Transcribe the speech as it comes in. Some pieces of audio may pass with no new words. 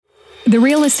The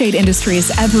real estate industry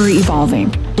is ever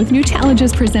evolving, with new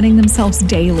challenges presenting themselves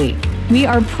daily. We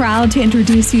are proud to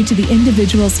introduce you to the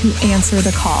individuals who answer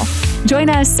the call. Join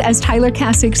us as Tyler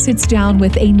Kasich sits down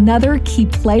with another key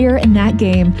player in that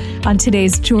game on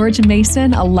today's George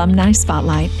Mason Alumni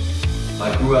Spotlight.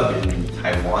 I grew up in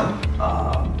Taiwan,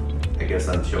 I guess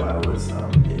until I was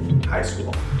in high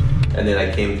school. And then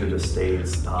I came to the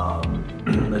States,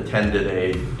 attended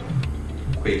a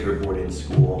Quaker boarding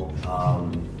school,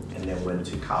 and then went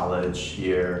to college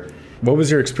here. What was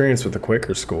your experience with the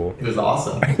Quaker school? It was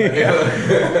awesome.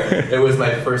 It was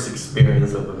my first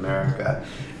experience of America,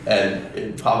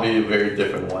 and probably a very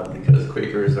different one because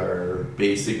Quakers are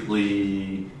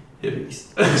basically hippies.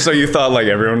 So you thought like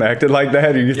everyone acted like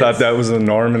that? You Yes. thought that was the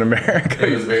norm in America?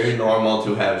 It was very normal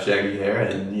to have shaggy hair,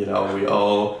 and we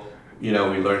all, we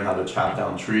learned how to chop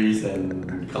down trees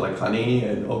and collect honey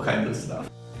and all kinds of stuff.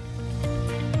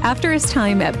 After his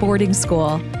time at boarding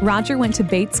school, Roger went to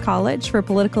Bates College for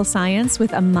political science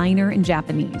with a minor in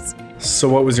Japanese. So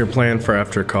what was your plan for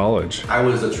after college? I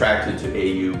was attracted to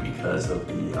AU because of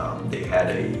they had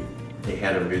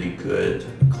a really good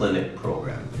clinic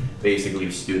program. Basically,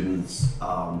 students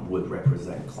would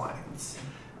represent clients,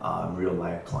 real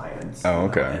life clients. Oh,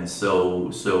 okay. And so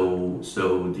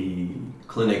the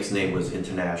clinic's name was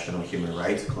International Human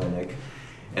Rights Clinic,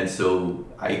 and so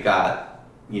I got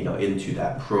into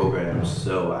that program.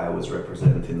 So I was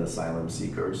representing asylum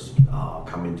seekers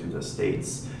coming to the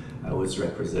States. I was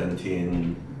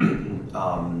representing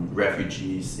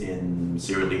refugees in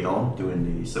Sierra Leone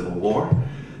during the Civil War.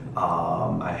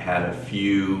 I had a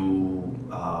few,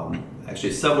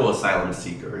 actually several asylum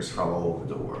seekers from all over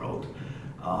the world.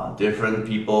 Different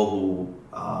people who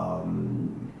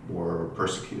were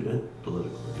persecuted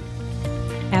politically.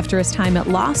 After his time at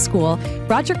law school,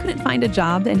 Roger couldn't find a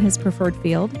job in his preferred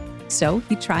field, so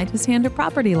he tried his hand at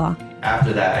property law.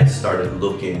 After that, I started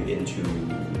looking into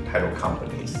title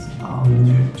companies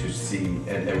to see,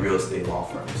 and real estate law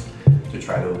firms to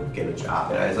try to get a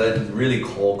job. And I really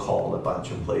cold called a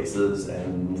bunch of places,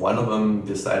 and one of them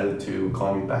decided to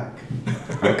call me back.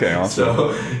 Okay,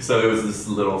 awesome. So it was this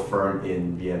little firm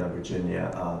in Vienna,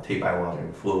 Virginia, Tate Bywater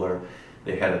and Fuller.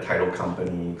 They had a title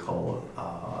company called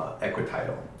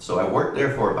Equititle. So I worked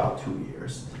there for about 2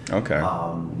 years. Okay.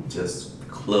 Just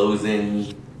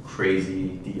closing crazy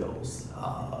deals.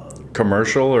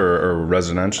 Commercial or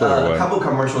residential or what? A couple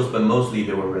commercials, but mostly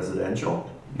they were residential.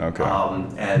 Okay.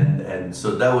 And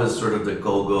so that was sort of the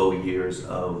go-go years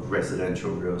of residential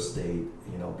real estate,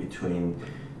 between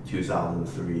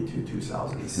 2003 to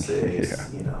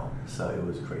 2006, Yeah. So it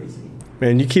was crazy.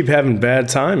 Man, you keep having bad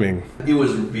timing. It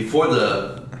was before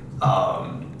the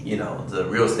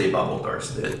real estate bubble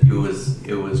bursted.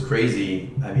 It was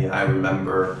crazy. I mean, I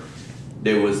remember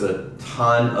there was a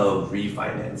ton of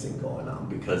refinancing going on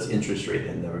because interest rate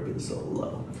had never been so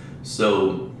low.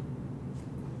 So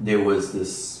there was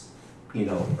this,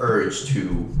 urge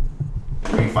to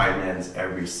refinance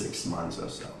every 6 months or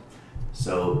so.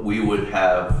 So we would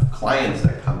have clients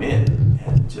that come in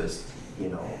and just,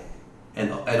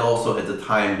 and also at the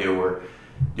time there were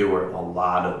a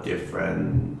lot of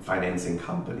different financing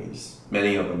companies.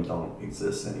 Many of them don't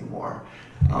exist anymore.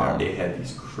 Yeah. They had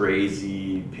these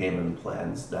crazy payment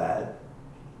plans that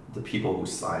the people who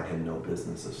signed had no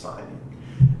business of signing.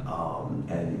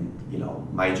 And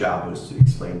my job was to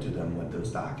explain to them what those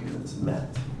documents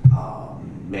meant.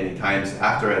 Many times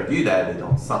after I do that, they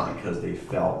don't sign because they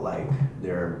felt like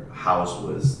their house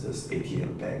was this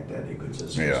ATM bank that they could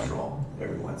just withdraw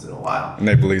every once in a while. And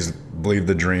they believe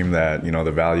the dream that,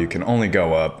 the value can only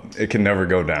go up. It can never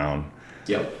go down.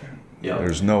 Yep.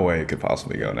 There's no way it could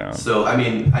possibly go down. So, I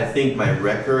think my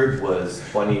record was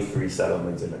 23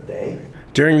 settlements in a day.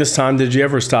 During this time, did you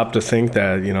ever stop to think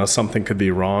that, something could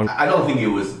be wrong? I don't think it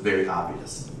was very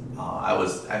obvious.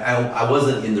 I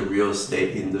wasn't in the real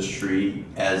estate industry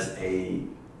as a,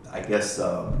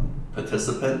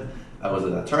 participant. I was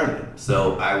an attorney,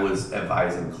 so I was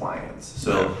advising clients.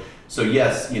 So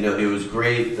yes, it was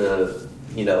great.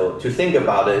 To think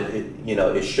about it,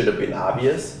 it should have been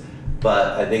obvious,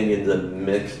 but I think in the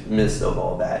midst of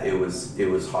all that, it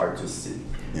was hard to see.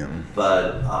 Yeah.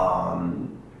 But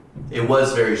it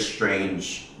was very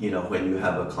strange, when you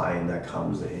have a client that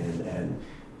comes in and.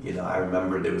 I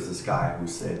remember there was this guy who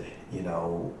said,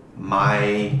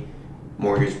 my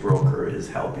mortgage broker is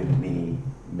helping me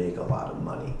make a lot of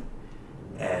money.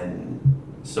 And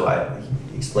so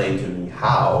he explained to me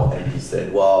how, and he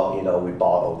said, well, we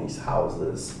bought all these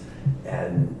houses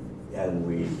and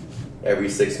we, every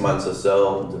 6 months or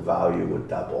so, the value would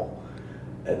double.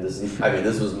 And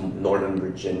this was Northern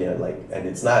Virginia, and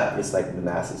it's like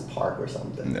Manassas Park or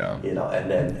something. Yeah. And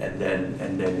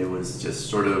then it was just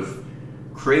sort of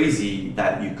crazy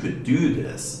that you could do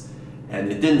this,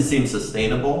 and it didn't seem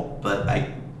sustainable. But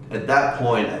at that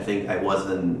point, I think I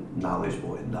wasn't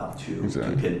knowledgeable enough to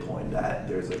pinpoint that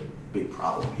there's a big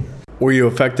problem here. Were you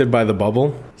affected by the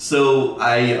bubble? So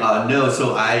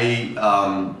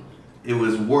it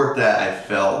was work that I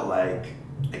felt like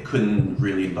I couldn't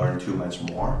really learn too much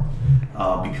more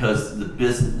because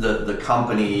the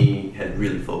company had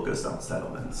really focused on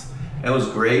settlements. And it was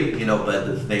great, but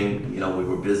the thing, we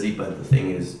were busy, but the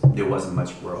thing is there wasn't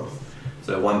much growth.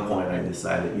 So at one point I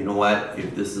decided, you know what,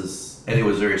 and it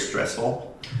was very stressful.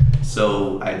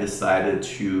 So I decided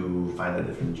to find a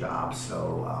different job.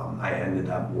 So I ended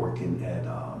up working at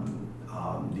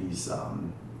these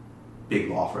big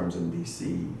law firms in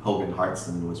DC. Hogan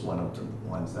Hartson was one of the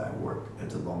ones that I worked at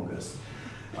the longest.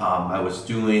 I was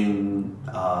doing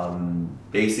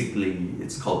basically,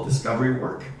 it's called discovery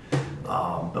work.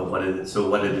 But what it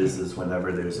is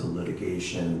whenever there's a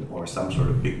litigation or some sort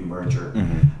of big merger,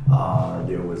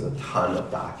 there was a ton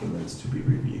of documents to be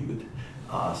reviewed.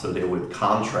 So they would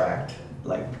contract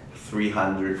like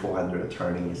 300, 400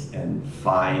 attorneys and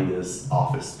find this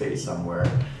office space somewhere,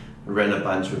 rent a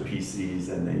bunch of PCs,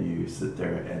 and then you sit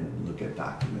there and look at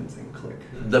documents and click.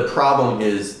 The problem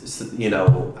is,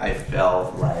 I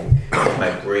felt like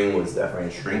my brain was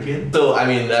definitely shrinking. So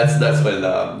that's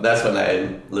when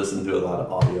I listened to a lot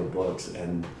of audiobooks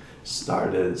and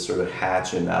started sort of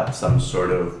hatching up some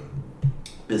sort of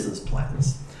business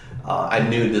plans. I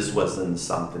knew this wasn't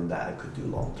something that I could do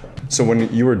long term. So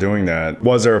when you were doing that,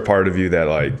 was there a part of you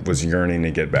that was yearning to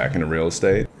get back into real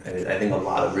estate? I think a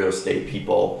lot of real estate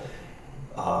people,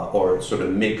 or sort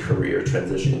of mid-career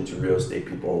transition into real estate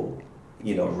people,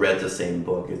 read the same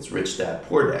book. It's Rich Dad,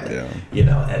 Poor Dad.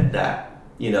 Yeah. And that,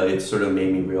 it sort of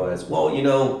made me realize, well,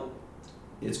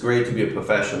 it's great to be a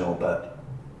professional, but,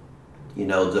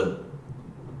 the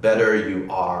better you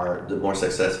are, the more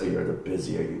successful you are, the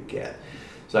busier you get.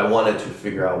 So I wanted to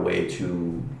figure out a way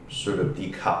to sort of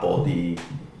decouple the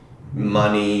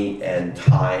money and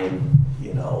time,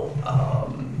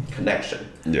 connection.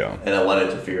 Yeah. And I wanted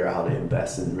to figure out how to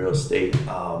invest in real estate.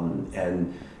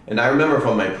 And I remember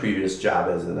from my previous job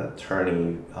as an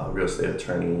attorney, real estate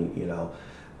attorney, a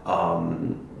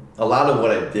lot of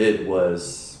what I did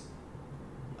was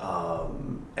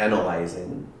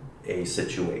analyzing a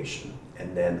situation,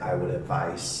 and then I would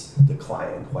advise the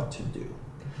client what to do.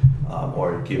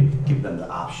 Or give them the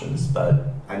options,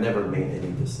 but I never made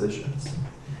any decisions.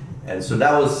 And so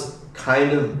that was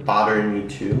kind of bothering me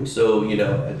too. So,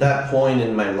 at that point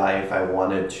in my life, I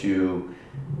wanted to,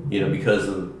 because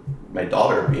of my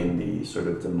daughter being the sort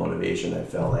of the motivation, I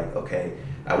felt like, okay,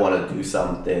 I want to do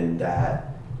something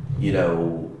that,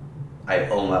 I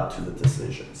own up to the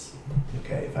decisions.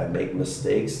 Okay, if I make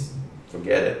mistakes,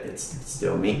 forget it. It's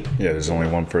still me. Yeah, there's only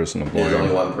one person to blame. There's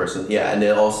only one person. Yeah, and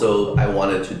then also I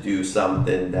wanted to do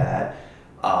something that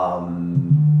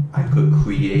I could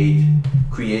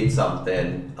create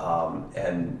something,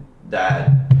 and that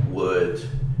would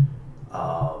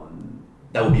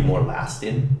be more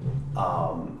lasting.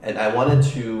 And I wanted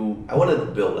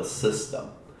to build a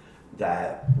system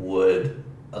that would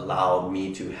allow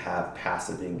me to have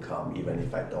passive income even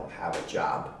if I don't have a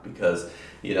job, because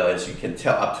as you can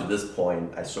tell, up to this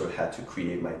point I sort of had to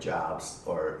create my jobs,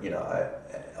 or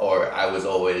I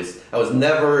was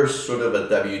never sort of a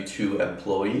W-2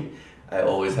 employee. I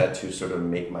always had to sort of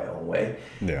make my own way.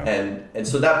 Yeah. And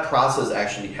so that process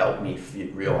actually helped me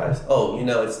realize,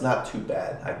 it's not too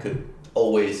bad. I could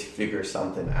always figure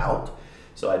something out.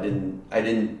 So I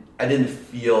didn't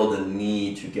feel the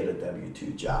need to get a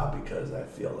W-2 job, because I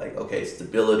feel like, okay,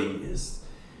 stability is,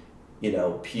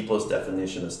 people's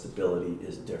definition of stability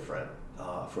is different.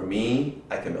 For me,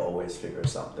 I can always figure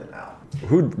something out.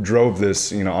 Who drove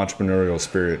this, entrepreneurial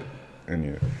spirit in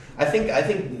you? I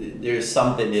think there's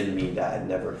something in me that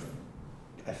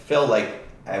I felt like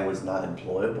I was not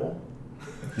employable.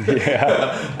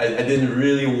 Yeah. I didn't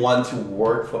really want to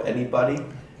work for anybody.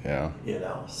 Yeah.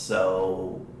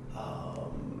 So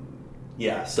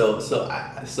so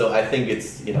I think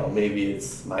it's, maybe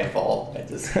it's my fault. I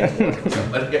just can't work for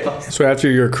somebody else. So after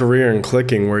your career in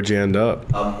clicking, where'd you end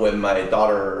up? When my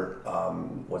daughter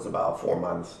was about 5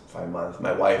 months,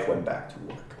 my wife went back to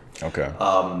work. Okay.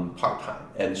 Part-time,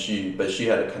 and she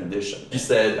had a condition. She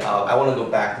said, I want to go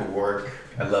back to work.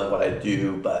 I love what I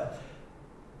do, but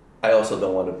I also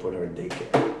don't want to put her in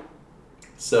daycare.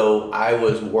 So I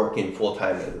was working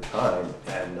full-time at the time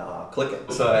and clicking.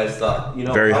 So I thought,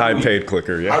 very high-paid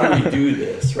clicker, yeah. How do we do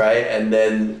this, right? And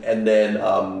then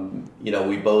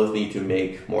we both need to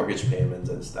make mortgage payments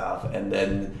and stuff. And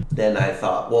then I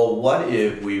thought, well, what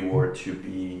if I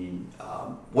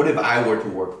were to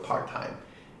work part-time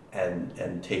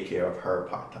and take care of her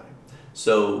part-time?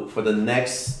 So for the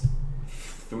next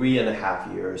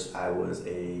 3.5 years, I was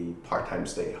a part-time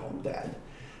stay-at-home dad.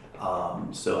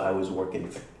 So I was working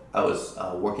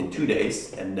 2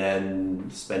 days and then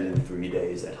spending 3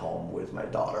 days at home with my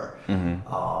daughter.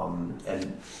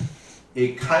 And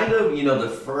it kind of, the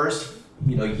first,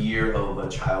 year of a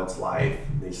child's life,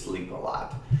 they sleep a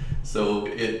lot. So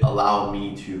it allowed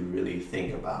me to really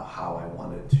think about how I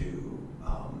wanted to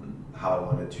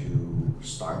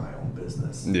start my own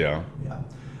business. Yeah. Yeah.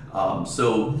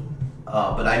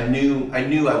 But I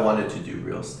knew I wanted to do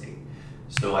real estate.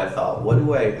 So I thought,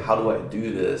 how do I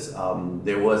do this?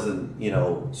 There wasn't,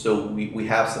 so we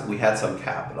had some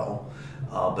capital,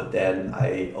 but then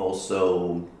I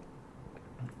also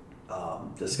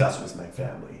discussed with my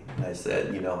family, and I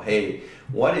said, hey,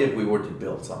 what if we were to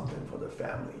build something for the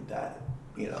family that,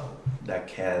 that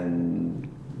can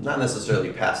not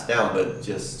necessarily pass down, but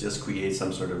just create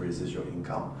some sort of residual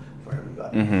income for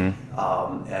everybody, and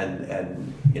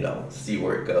see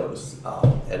where it goes.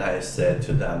 And I said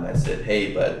to them,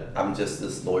 hey, but I'm just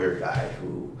this lawyer guy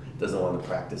who doesn't want to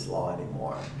practice law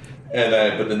anymore.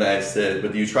 But then I said,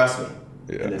 but do you trust me?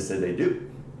 Yeah. And they said they do.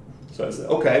 So I said,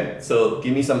 okay, so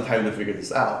give me some time to figure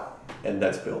this out, and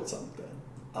let's build something.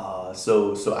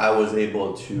 So I was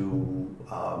able to,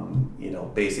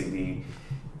 basically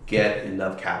get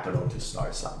enough capital to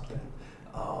start something.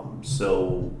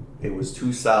 So it was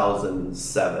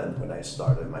 2007 when I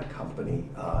started my company,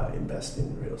 investing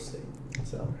in real estate.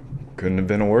 So couldn't have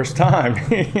been a worse time.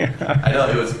 I know,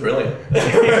 it was brilliant.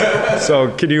 So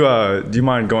could you, do you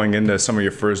mind going into some of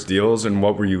your first deals, and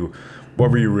what were you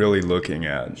really looking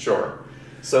at? Sure.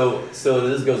 So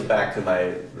this goes back to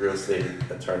my real estate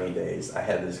attorney days. I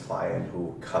had this client who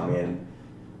would come in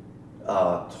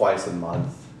twice a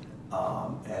month,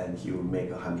 and he would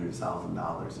make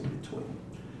 $100,000 in between.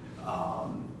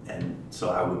 And so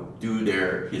I would do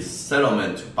his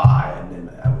settlement to buy, and then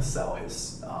I would sell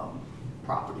his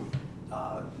property,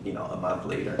 a month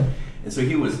later. And so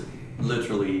he was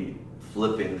literally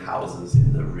flipping houses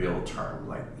in the real term,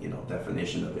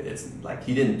 definition of it. It's like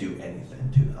he didn't do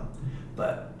anything to them,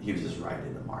 but he was just right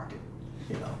in the market,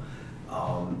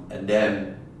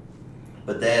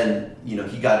 But then,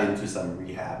 he got into some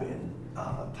rehabbing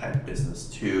type business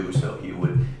too. So he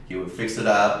would fix it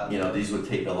up. These would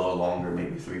take a little longer,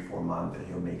 maybe 3-4 months, and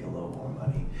he'll make a little more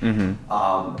money.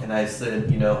 And I said,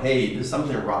 hey, there's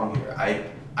something wrong here.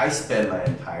 I spend my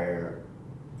entire,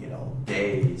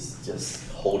 days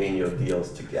just holding your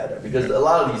deals together, because a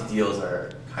lot of these deals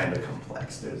are kind of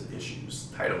complex. There's issues,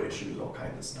 title issues, all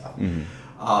kinds of stuff.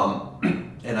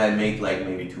 And I make like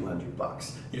maybe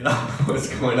 $200, what's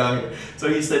going on here? So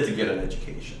he said to get an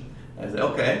education. I said,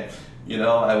 okay,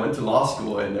 I went to law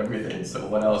school and everything, so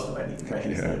what else do I need? Right?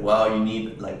 He said, well, you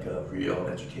need like a real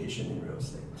education in real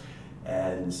estate.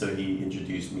 And so he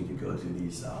introduced me to go to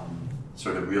these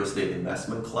sort of real estate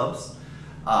investment clubs.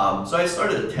 So I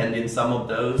started attending some of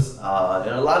those, and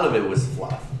a lot of it was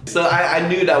fluff. So I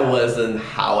knew that wasn't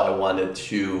how I wanted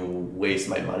to waste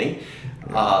my money.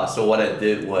 So what I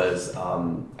did was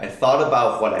I thought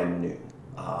about what I knew.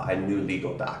 I knew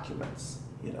legal documents,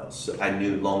 so I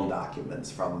knew loan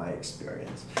documents from my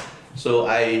experience. So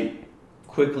I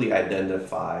quickly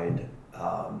identified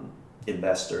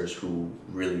investors who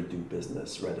really do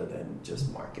business rather than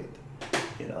just market.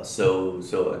 So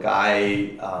a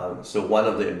guy, so one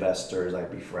of the investors I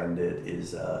befriended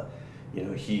is,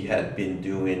 he had been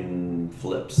doing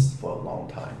flips for a long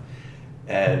time.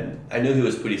 And I knew he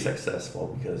was pretty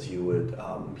successful because he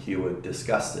would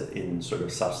discuss it in sort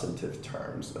of substantive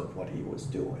terms of what he was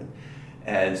doing.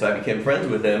 And so I became friends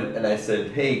with him, and I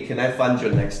said, hey, can I fund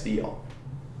your next deal?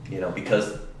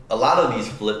 Because a lot of these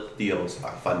flip deals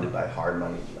are funded by hard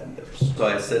money lenders. So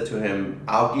I said to him,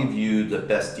 I'll give you the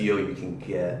best deal you can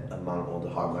get among all the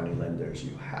hard money lenders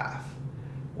you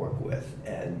work with.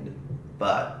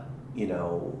 But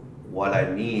what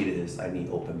I need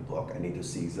open book. I need to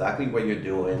see exactly what you're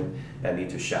doing. I need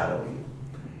to shadow you.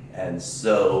 And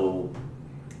so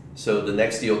the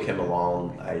next deal came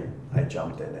along, I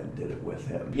jumped in and did it with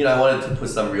him. I wanted to put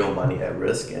some real money at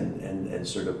risk and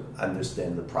sort of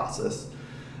understand the process.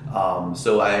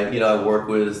 So I work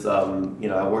with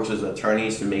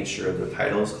attorneys to make sure the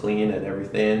title is clean and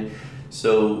everything.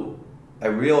 So I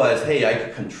realized, hey, I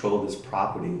could control this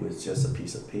property with just a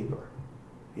piece of paper,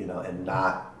 and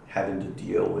not having to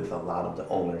deal with a lot of the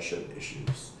ownership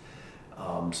issues.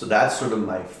 So that's sort of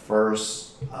my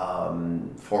first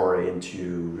foray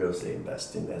into real estate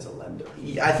investing as a lender.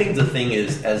 I think the thing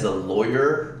is, as a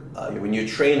lawyer, when you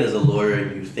train as a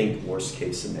lawyer, you think worst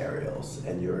case scenarios,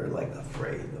 and you're like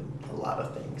afraid of a lot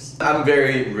of things. I'm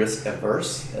very risk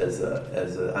averse as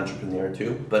an entrepreneur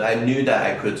too, but I knew that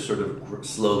I could sort of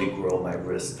slowly grow my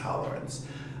risk tolerance.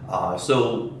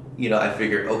 So I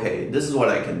figured, okay, this is what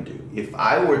I can do. If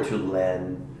I were to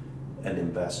lend an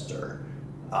investor,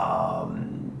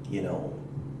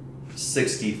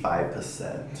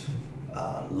 65%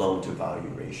 loan to value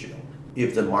ratio.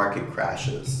 If the market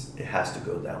crashes, it has to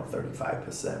go down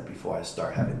 35% before I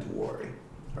start having to worry,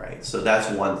 right? So that's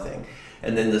one thing.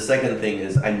 And then the second thing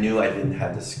is I knew I didn't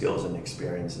have the skills and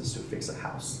experiences to fix a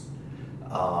house.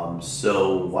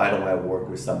 So why don't I work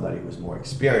with somebody who's more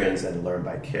experienced and learn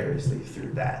vicariously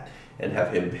through that and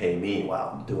have him pay me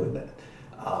while I'm doing that?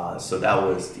 So that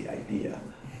was the idea.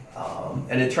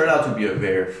 And it turned out to be a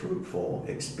very fruitful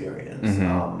experience.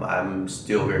 Mm-hmm. I'm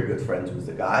still very good friends with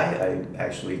the guy. I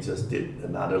actually just did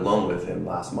another loan with him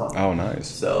last month. Oh, nice.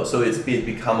 So it's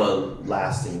become a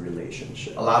lasting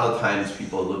relationship. A lot of times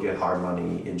people look at hard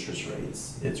money interest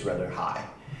rates, it's rather high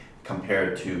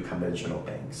compared to conventional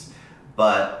banks.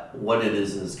 But what it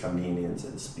is convenience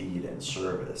and speed and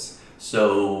service.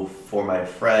 So for my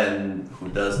friend who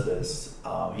does this,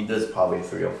 he does probably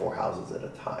 3 or 4 houses at a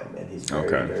time, and he's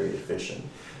very, very efficient.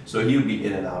 So he would be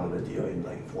in and out of a deal in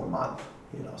like 4 months.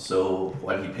 So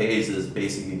what he pays is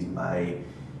basically my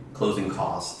closing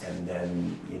costs, and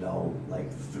then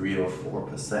like 3 or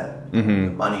 4%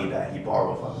 the money that he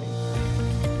borrowed from me.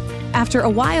 After a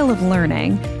while of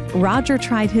learning, Roger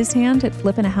tried his hand at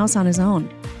flipping a house on his own.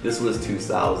 This was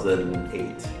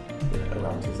 2008,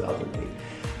 around 2008.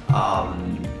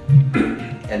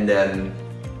 And then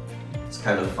it's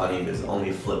kind of funny, this is the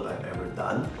only flip I've ever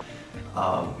done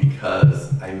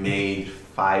because I made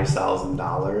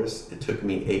 $5,000. It took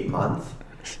me 8 months.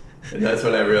 And that's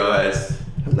when I realized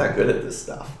I'm not good at this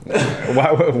stuff.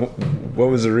 What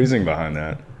was the reasoning behind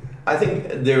that? I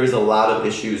think there was a lot of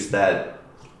issues that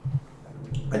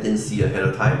I didn't see ahead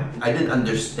of time. I didn't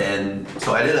understand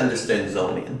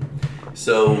zoning.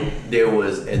 So there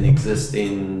was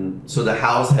the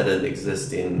house had an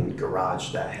existing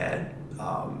garage that had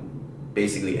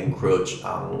basically encroached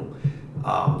on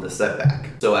the setback.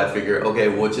 So I figured, okay,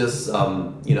 we'll just,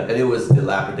 and it was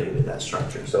dilapidated, that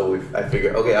structure. So I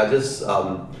figured, okay, I'll just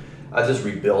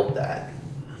rebuild that.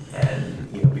 And,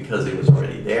 because it was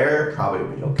already there, probably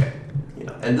would be okay.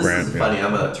 And this is funny,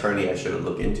 I'm an attorney, I should have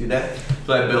looked into that.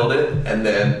 So I built it, and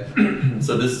then,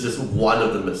 so this is just one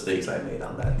of the mistakes I made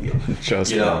on that deal.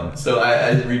 So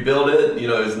I rebuilt it, it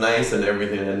was nice and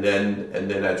everything, and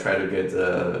then I tried to get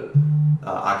the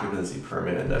occupancy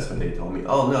permit, and that's when they told me,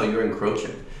 oh no, you're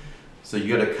encroaching. So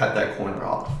you gotta cut that corner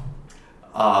off.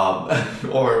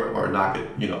 Or knock it,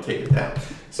 take it down.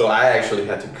 So I actually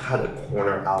had to cut a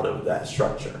corner out of that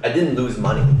structure. I didn't lose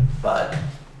money, but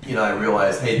I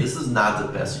realized, hey, this is not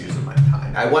the best use of my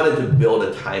time. I wanted to build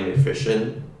a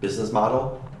time-efficient business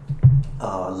model.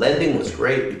 Lending was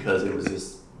great because it was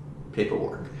just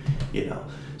paperwork,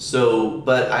 So,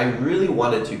 but I really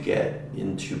wanted to get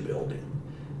into building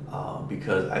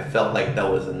because I felt like that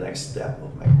was the next step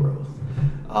of my growth.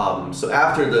 So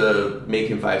after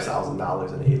making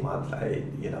 $5,000 in 8 months,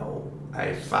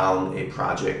 I found a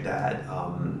project that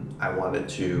I wanted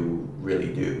to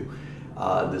really do.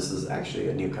 This is actually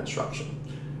a new construction.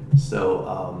 So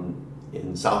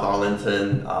in South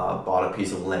Arlington, bought a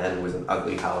piece of land with an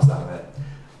ugly house on it.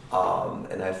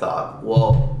 And I thought,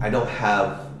 well, I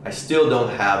still don't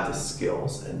have the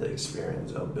skills and the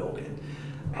experience of building.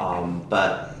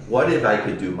 But what if I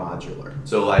could do modular?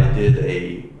 So I did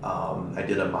a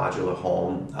modular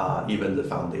home. Even the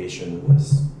foundation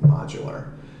was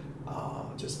modular,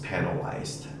 just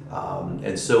panelized.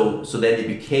 And so then it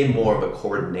became more of a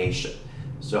coordination.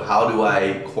 So how do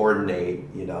I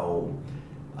coordinate,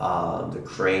 the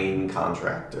crane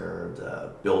contractor,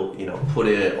 put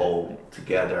it all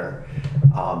together,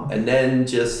 and then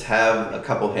just have a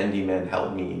couple handymen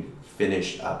help me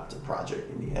finish up the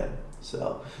project in the end.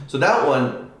 So that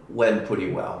one went pretty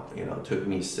well. It took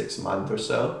me 6 months or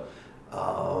so.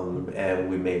 And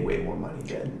we made way more money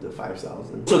than the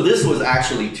 5,000. So this was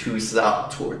actually towards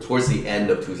the end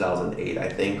of 2008, I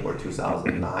think, or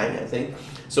 2009, I think.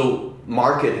 So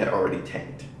market had already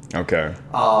tanked. Okay.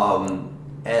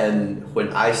 And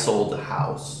when I sold the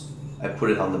house, I put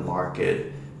it on the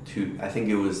market I think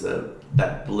it was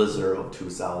that blizzard of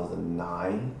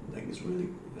 2009, like it's really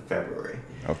February.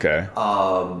 Okay.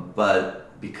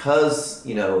 But because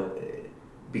it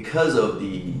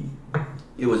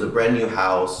was a brand new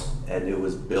house and it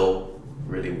was built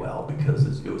really well because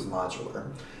it was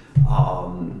modular.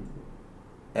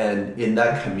 And in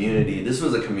that community, this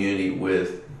was a community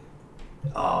with,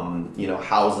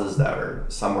 houses that are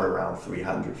somewhere around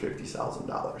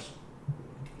 $350,000.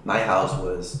 My house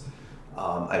was,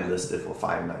 I listed for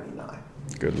 $599.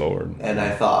 Good Lord. And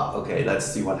I thought, okay, let's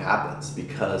see what happens,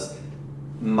 because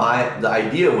the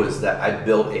idea was that I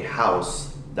built a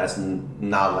house that's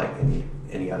not like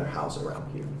any other house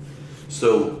around here.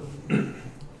 So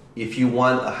if you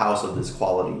want a house of this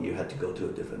quality, you had to go to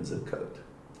a different zip code,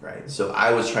 right? So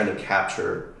I was trying to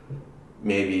capture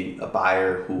maybe a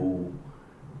buyer who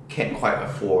can't quite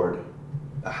afford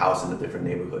a house in a different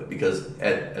neighborhood, because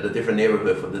at a different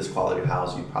neighborhood for this quality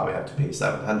house, you probably have to pay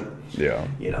 $700. Yeah.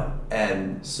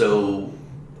 And so,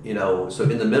 so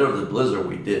in the middle of the blizzard,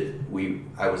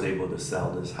 I was able to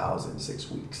sell this house in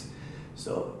 6 weeks.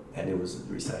 So, and it was a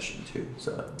recession too,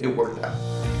 so it worked out.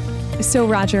 So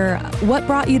Roger, what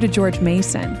brought you to George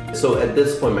Mason? So at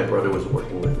this point, my brother was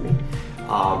working with me,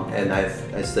 and I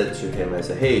said to him, I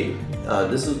said, hey,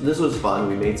 this was fun.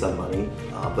 We made some money,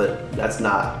 but let's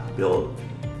not build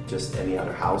just any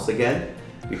other house again,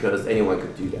 because anyone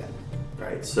could do that,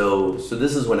 right? So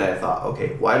this is when I thought,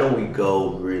 okay, why don't we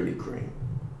go really green?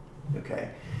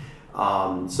 Okay,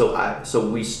 so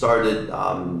we started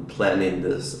planning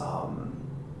this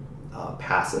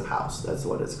passive house. That's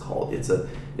what it's called. It's a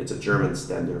German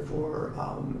standard for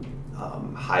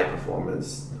high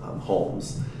performance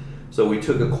homes. So we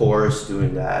took a course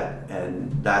doing that,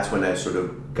 and that's when I sort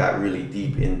of got really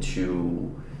deep into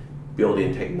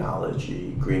building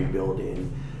technology, green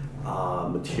building,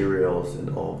 materials, and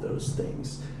all of those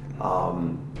things.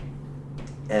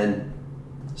 And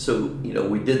so,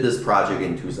 we did this project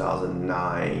in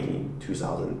 2009,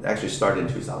 actually started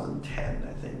in 2010,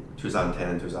 I think, 2010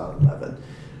 and 2011,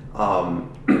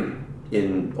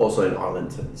 also in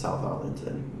Arlington, South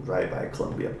Arlington, right by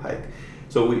Columbia Pike.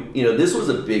 So this was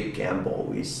a big gamble.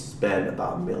 We spent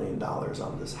about $1 million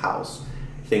on this house,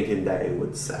 thinking that it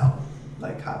would sell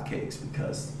like hotcakes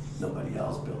because nobody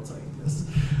else builds like this.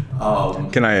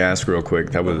 Can I ask real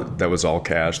quick? That was all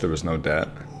cash. There was no debt.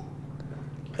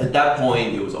 At that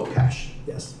point, it was all cash.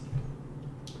 Yes.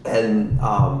 And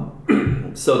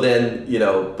so then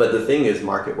but the thing is,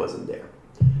 market wasn't there.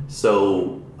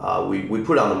 So we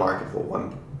put it on the market for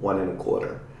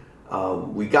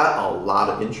 $1.25. We got a lot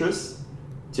of interest,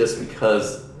 just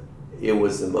because it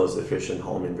was the most efficient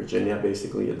home in Virginia,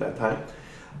 basically, at that time.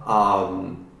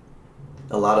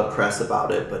 A lot of press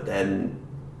about it, but then,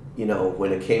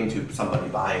 when it came to somebody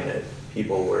buying it,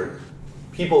 people were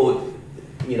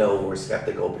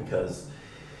skeptical, because,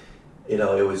 it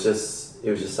was just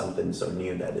something so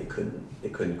new that they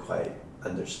couldn't quite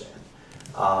understand.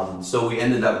 So we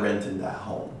ended up renting that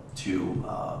home to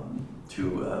a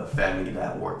family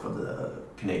that worked for the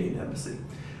Canadian Embassy.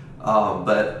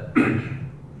 But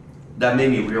that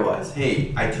made me realize,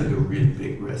 hey, I took a really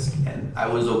big risk, and I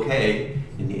was okay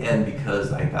in the end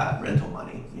because I got rental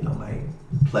money. My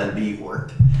plan B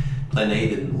worked, plan A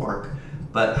didn't work.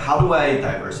 But how do I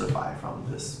diversify from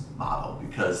this model?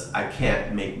 Because I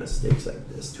can't make mistakes like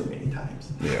this too many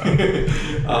times.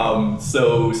 Yeah.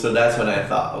 So that's when I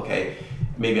thought, okay,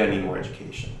 maybe I need more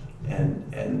education.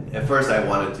 And at first I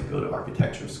wanted to go to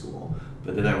architecture school,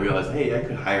 but then I realized, hey, I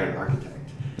could hire an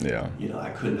architect. Yeah. I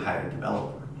couldn't hire a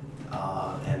developer.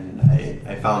 And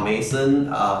I found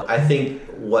Mason. I think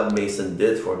what Mason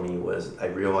did for me was I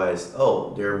realized,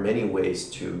 there are many ways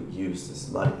to use this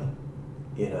money.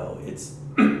 It's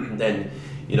then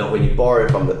when you borrow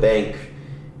it from the bank,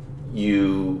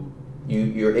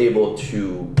 you're able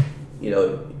to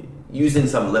using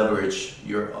some leverage,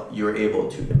 you're able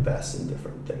to invest in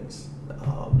different things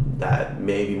that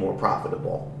may be more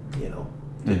profitable,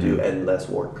 to do and less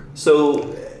work.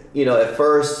 So, at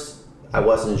first I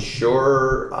wasn't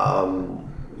sure,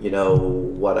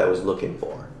 what I was looking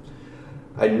for.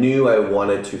 I knew I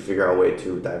wanted to figure out a way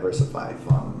to diversify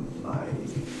from my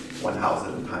one house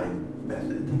at a time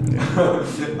method.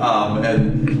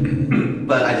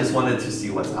 But I just wanted to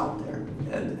see what's out there,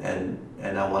 and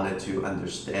I wanted to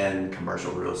understand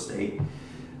commercial real estate.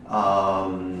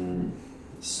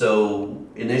 So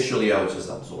initially I was just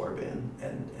absorbing,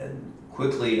 and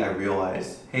quickly I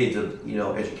realized, hey,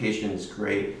 education is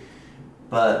great,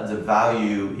 but the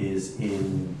value is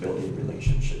in building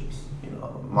relationships.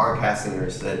 Mark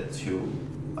Hassinger said to,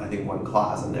 I think, one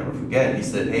class, I'll never forget, he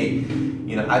said, hey,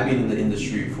 I've been in the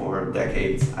industry for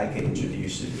decades, I can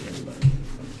introduce you to anybody,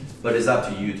 but it's up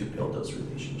to you to build those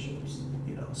relationships.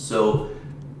 So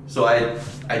I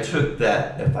took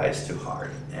that advice to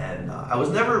heart, and I was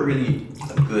never really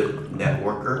a good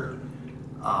networker.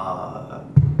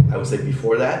 I I would say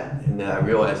before that, and then I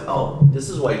realized, oh, this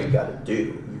is what you got to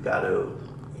do. You got to,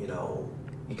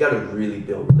 you got to really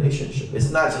build relationship. It's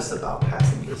not just about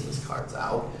passing business cards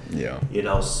out. Yeah.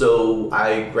 So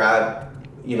I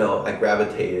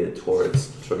gravitated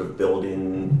towards sort of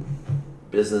building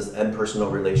business and personal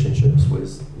relationships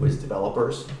with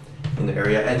developers in the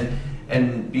area.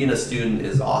 And being a student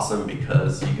is awesome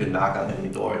because you can knock on any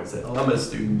door and say, oh, I'm a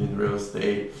student in real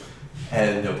estate,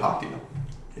 and they'll talk to you.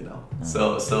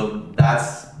 So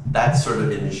that's sort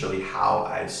of initially how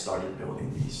I started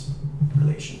building these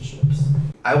relationships.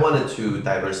 I wanted to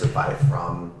diversify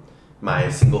from my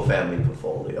single family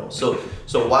portfolio. So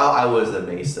while I was a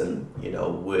Mason,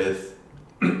 with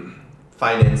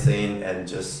financing and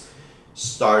just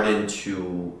starting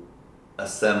to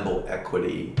assemble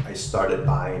equity, I started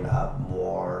buying up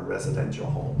more residential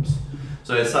homes.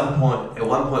 So at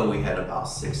one point we had about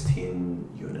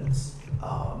 16 units,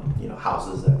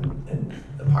 houses and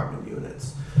apartment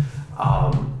units.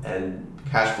 And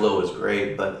cash flow was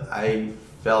great, but I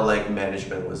felt like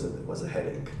management was a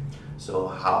headache. So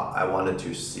how I wanted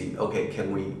to see, okay,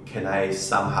 can I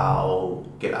somehow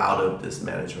get out of this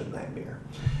management nightmare?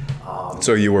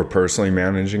 So you were personally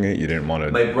managing it? You didn't want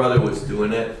to? My brother was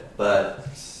doing it, but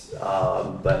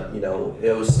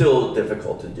it was still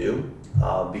difficult to do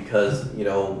because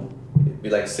it'd be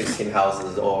like 16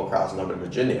 houses all across Northern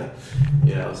Virginia,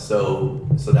 so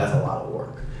that's a lot of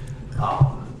work.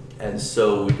 And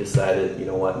so we decided,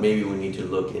 maybe we need to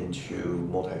look into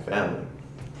multifamily.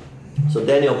 So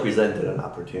Daniel presented an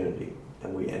opportunity,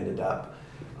 and we ended up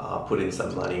placing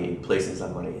some money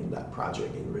in that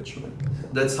project in Richmond.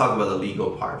 Let's talk about the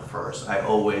legal part first. I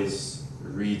always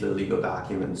read the legal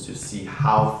documents to see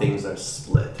how things are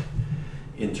split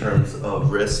in terms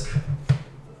of risk,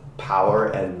 power,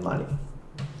 and money.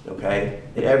 Okay?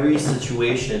 In every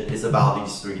situation is about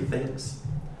these three things.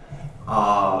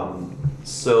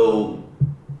 So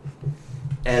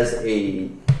as a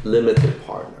limited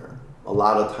partner, a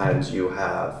lot of times you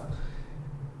have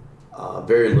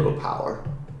very little power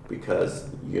because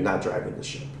you're not driving the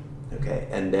ship, okay?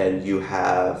 And then you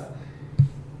have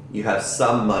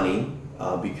some money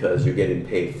because you're getting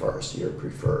paid first. You're a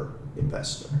preferred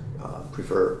investor,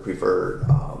 preferred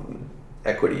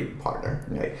equity partner,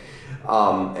 okay?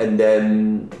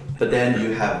 But then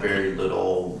you have very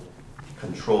little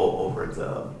control over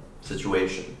the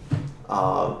situation.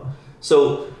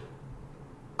 So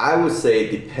I would say,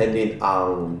 depending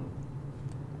on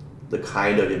the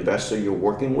kind of investor you're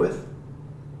working with,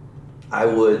 I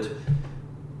would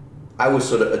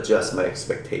sort of adjust my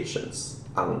expectations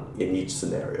in each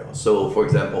scenario. So, for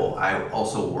example, I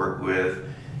also work with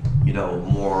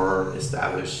more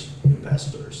established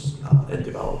investors and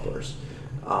developers.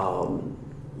 And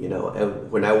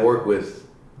when I work with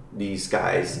these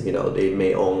guys, they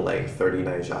may own like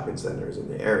 39 shopping centers in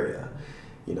the area.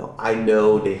 I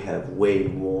know they have way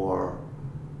more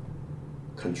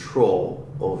control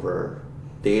over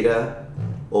data,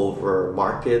 over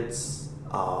markets,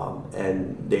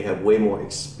 and they have way more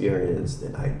experience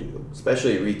than I do,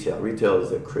 especially retail. Retail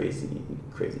is a crazy,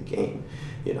 crazy game.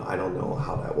 I don't know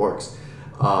how that works.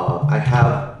 I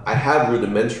have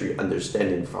rudimentary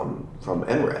understanding from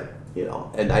MRED,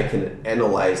 and I can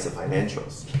analyze the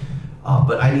financials.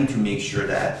 But I need to make sure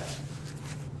that,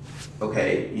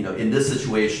 okay, in this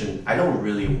situation, I don't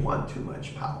really want too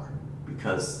much power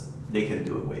because they can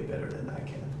do it way better than I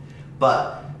can.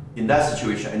 But in that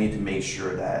situation, I need to make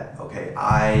sure that, okay,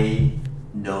 I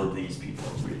know these people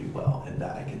really well and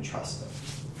that I can trust them.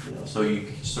 So you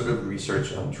sort of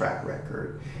research on track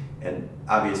record, and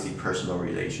obviously personal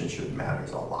relationship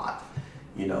matters a lot.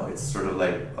 It's sort of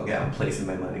like, okay, I'm placing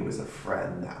my money with a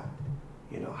friend now.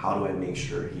 How do I make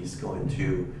sure he's going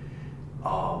to,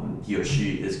 he or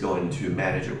she is going to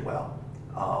manage it well?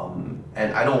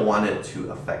 And I don't want it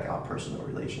to affect our personal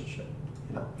relationship,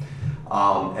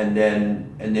 and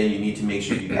then you need to make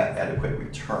sure you get adequate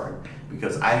return,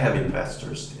 because I have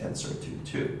investors to answer to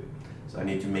too. So I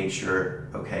need to make sure,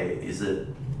 okay, is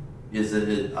it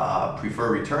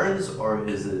preferred returns or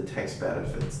is it tax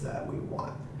benefits that we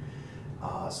want?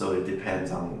 So it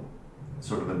depends on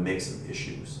sort of a mix of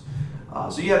issues.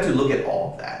 So you have to look at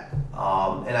all of that.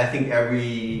 And I think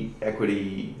every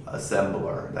equity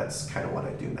assembler, that's kind of what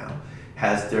I do now,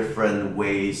 has different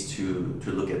ways to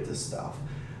look at this stuff.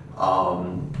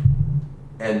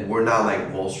 And we're not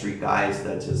like Wall Street guys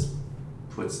that just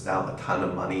puts down a ton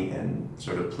of money and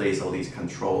sort of plays all these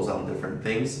controls on different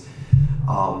things.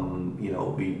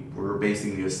 We're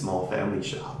basically a small family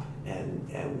shop,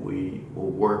 and we will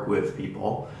work with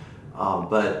people.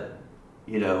 But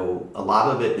a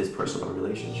lot of it is personal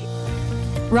relationship.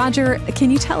 Roger,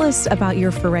 can you tell us about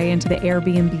your foray into the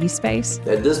Airbnb space?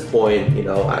 At this point,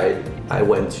 I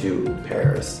went to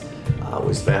Paris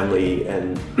with family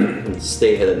and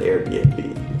stayed at an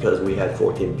Airbnb because we had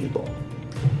 14 people.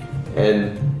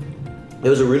 And it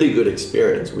was a really good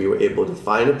experience. We were able to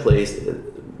find a place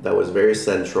that was very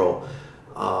central,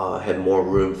 had more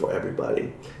room for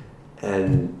everybody.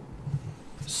 And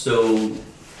so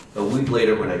a week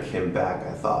later when I came back,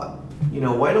 I thought,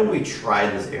 why don't we try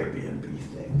this Airbnb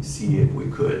thing, see if we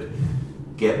could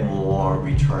get more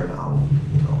return on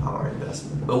our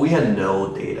investment. But we had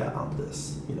no data on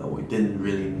this. We didn't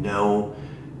really know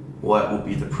what would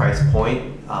be the price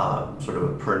point, sort of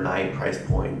a per night price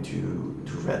point to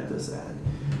rent this at.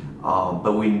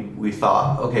 But we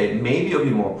thought, okay, maybe it'll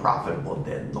be more profitable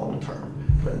than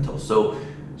long-term rental.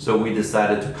 So we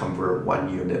decided to convert one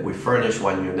unit. We furnished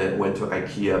one unit, went to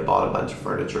IKEA, bought a bunch of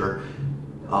furniture,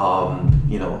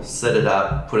 set it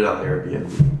up, put it on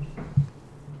Airbnb.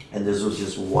 And this was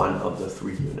just one of the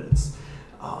 3 units.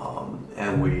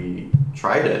 And we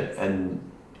tried it, and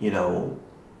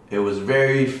it was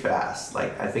very fast.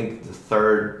 Like, I think the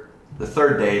third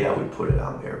day that we put it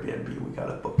on Airbnb, we got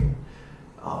a booking.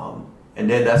 And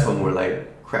then that's when we're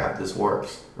like, crap, this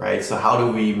works, right? So how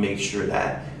do we make sure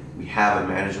that we have a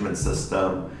management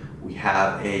system, we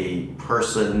have a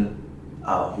person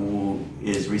who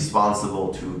is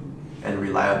responsible to and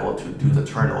reliable to do the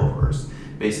turnovers,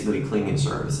 basically cleaning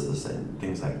services and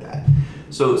things like that.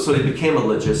 So it became a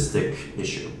logistic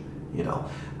issue,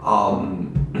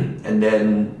 and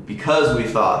then because we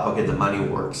thought, okay, the money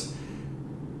works,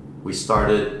 we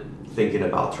started thinking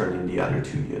about turning the other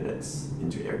 2 units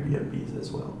into Airbnbs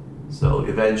as well. So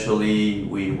eventually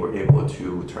we were able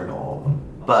to turn all of them.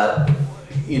 But,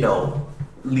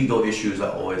 legal issues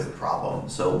are always a problem.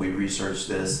 So we researched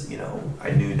this,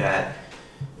 I knew that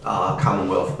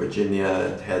Commonwealth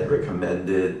Virginia had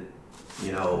recommended,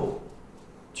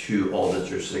 to all the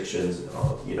jurisdictions,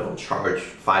 charge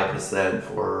 5%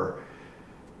 for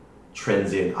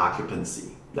transient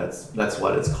occupancy. That's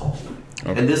what it's called.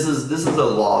 Okay. And this is a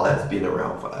law that's been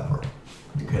around forever.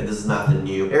 Okay, this is nothing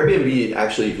new. Airbnb,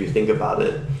 actually, if you think about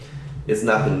it, it's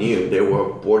nothing new. There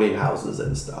were boarding houses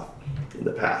and stuff in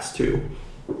the past too.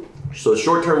 So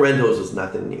short-term rentals is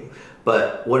nothing new.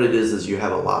 But what it is you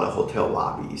have a lot of hotel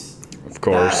lobbies. Of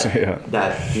course,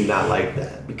 that do not like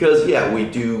that. Because, we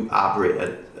do operate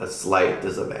at a slight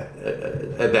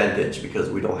disadvantage because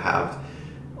we don't have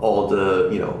all the,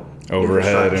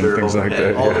 overhead and things like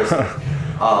that. All this stuff.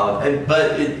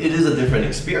 But it is a different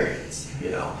experience,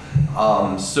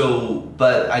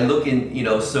 but I look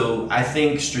in, so I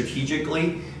think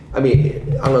strategically, on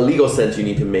a legal sense, you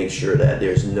need to make sure that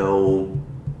there's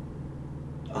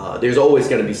there's always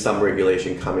going to be some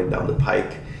regulation coming down the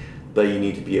pike, but you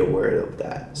need to be aware of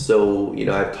that. So,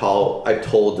 I've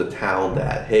told the town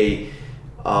that, hey,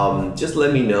 just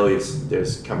let me know if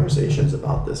there's conversations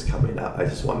about this coming up. I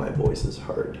just want my voices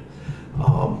heard.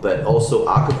 But also,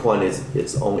 Occoquan is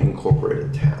its own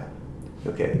incorporated town.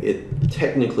 Okay, it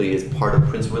technically is part of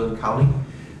Prince William County,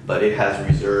 but it has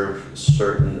reserved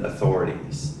certain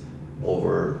authorities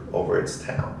over its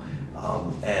town,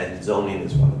 and zoning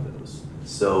is one of those.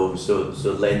 So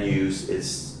land use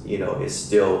is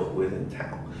still within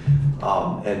town,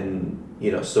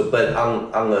 but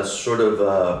on a sort of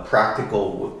a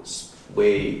practical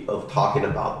way of talking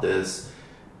about this.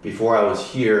 Before I was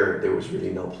here, there was really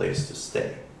no place to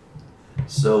stay.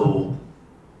 So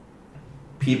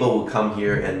people would come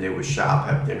here and they would shop,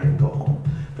 have dinner, and go home.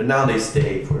 But now they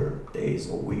stay for days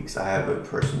or weeks. I have a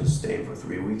person who's staying for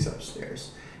 3 weeks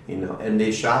upstairs, and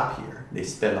they shop here. They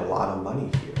spend a lot of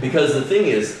money here. Because the thing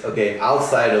is, okay,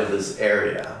 outside of this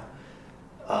area,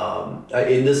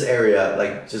 in this area,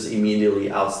 like just immediately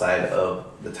outside of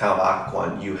the town of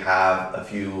Occoquan, you have a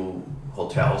few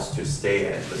hotels to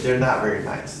stay in, but they're not very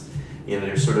nice.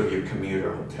 They're sort of your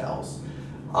commuter hotels.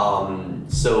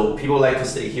 So people like to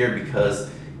stay here because,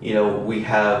 we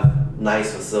have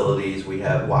nice facilities, we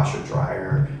have washer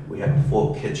dryer, we have a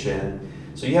full kitchen.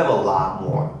 So you have a lot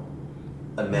more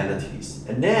amenities.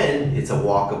 And then it's a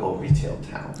walkable retail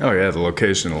town. Oh yeah, the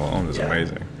location alone is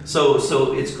amazing. So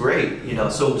it's great,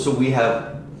 so we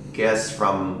have guests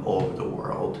from all over the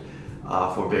world.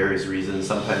 For various reasons.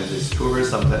 Sometimes it's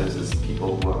tourists, sometimes it's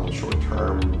people who are on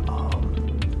short-term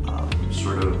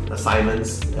sort of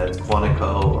assignments at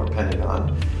Quantico or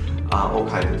Pentagon, all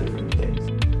kinds of different things.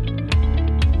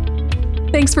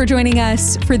 Thanks for joining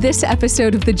us for this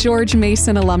episode of the George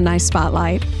Mason Alumni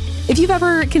Spotlight. If you've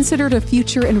ever considered a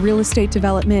future in real estate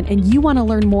development and you want to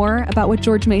learn more about what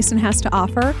George Mason has to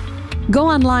offer, go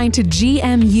online to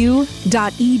gmu.edu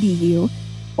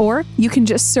Or you can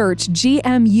just search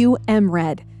GMU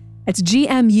MRED. It's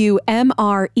GMU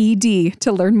MRED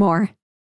to learn more.